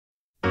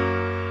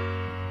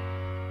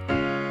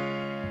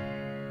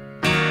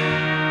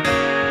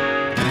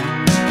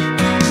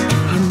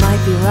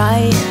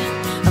right.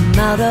 I'm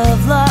out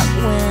of luck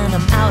when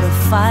I'm out of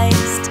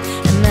feist,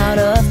 and out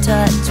of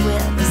touch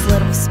with this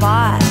little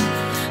spot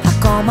I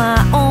call my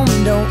own.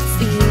 Don't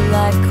feel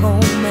like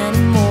home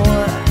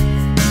anymore.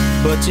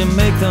 But you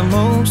make the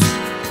most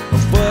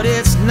of what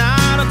it's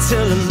not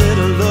until a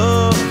little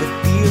love that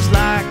feels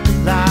like a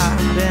lot.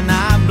 And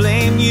I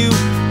blame you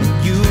and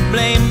you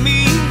blame me,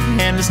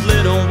 and this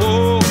little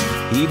war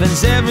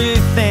evens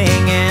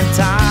everything in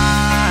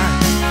time.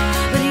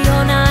 But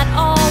you're not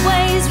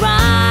always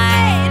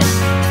right.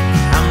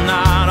 I'm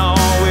not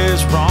always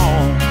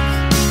wrong.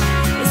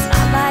 It's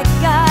not like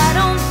I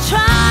don't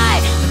try.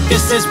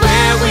 This is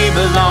where we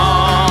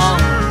belong.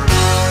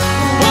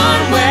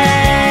 One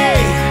way,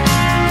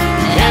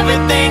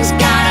 everything's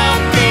gotta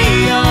be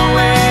your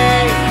way.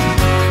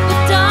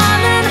 But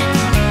darling,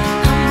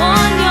 I'm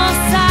on your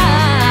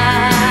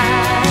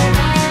side.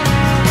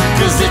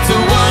 'Cause it's a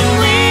one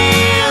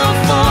wheel,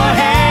 four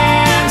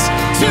hands,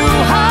 two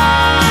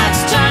hearts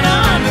trying to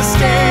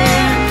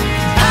understand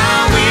how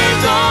we're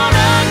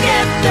gonna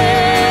get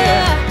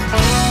there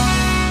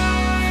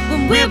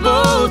when we're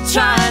both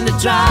trying to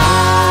drive.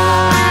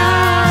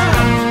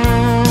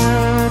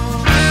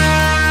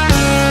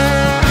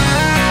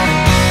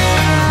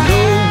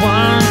 No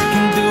one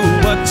can do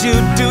what you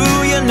do.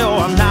 You know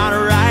I'm not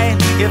right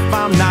if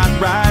I'm not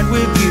right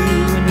with you.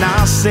 And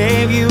I'll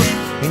save you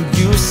and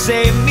you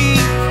save me,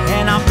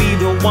 and I'll be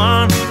the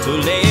one to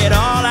lay